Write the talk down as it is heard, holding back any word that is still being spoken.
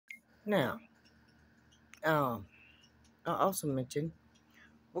Now, I'll also mention,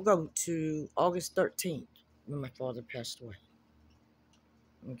 we'll go to August 13th when my father passed away.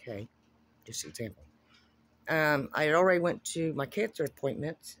 Okay, just an example. I had already went to my cancer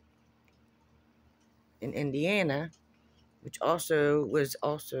appointment in Indiana, which was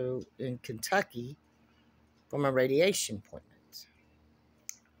also in Kentucky for my radiation appointments.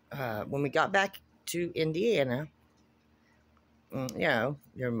 When we got back to Indiana,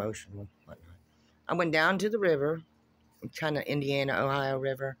 you're emotional, whatnot. I went down to the river, kind of Indiana, Ohio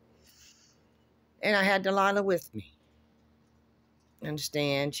River, and I had Delilah with me.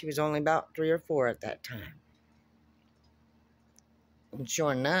 Understand, she was only about 3 or 4 at that time. And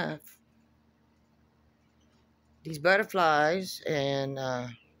sure enough, these butterflies and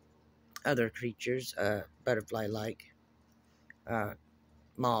other creatures, butterfly-like,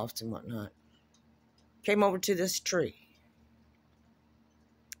 moths and whatnot, came over to this tree.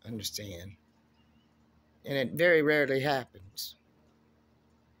 Understand? And it very rarely happens.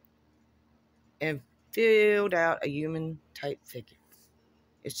 And filled out a human-type figure.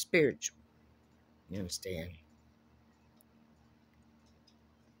 It's spiritual. You understand?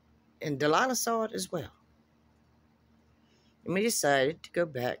 And Delilah saw it as well. And we decided to go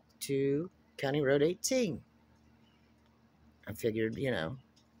back to County Road 18. I figured,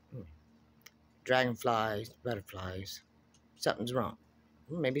 dragonflies, butterflies, something's wrong.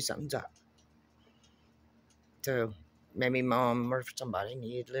 Maybe something's up. So maybe Mom or somebody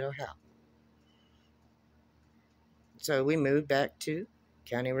needed a little help. So we moved back to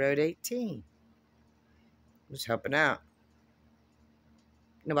County Road 18. Was helping out.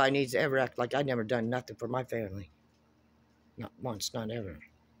 Nobody needs to ever act like I'd never done nothing for my family. Not once, not ever.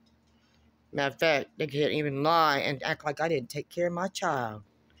 Matter of fact, they can't even lie and act like I didn't take care of my child.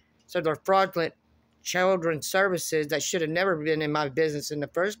 So they're fraudulent children's services that should have never been in my business in the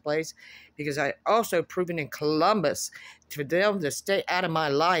first place, because I also proven in Columbus for them to stay out of my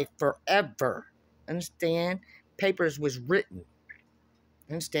life forever. Understand? Papers was written.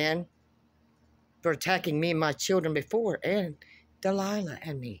 Understand? For attacking me and my children before, and Delilah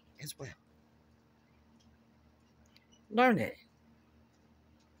and me as well. Learn it.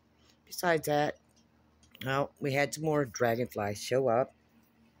 Besides that, well, we had some more dragonflies show up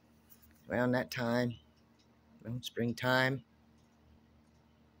around that time. Springtime,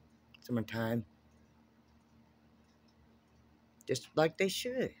 summertime. Just like they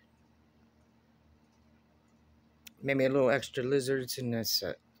should. Maybe a little extra lizards and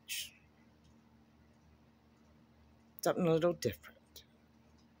such. Something a little different.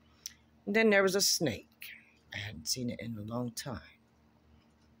 And then there was a snake. I hadn't seen it in a long time.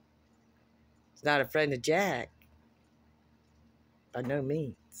 It's not a friend of Jack. By no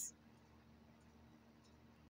means.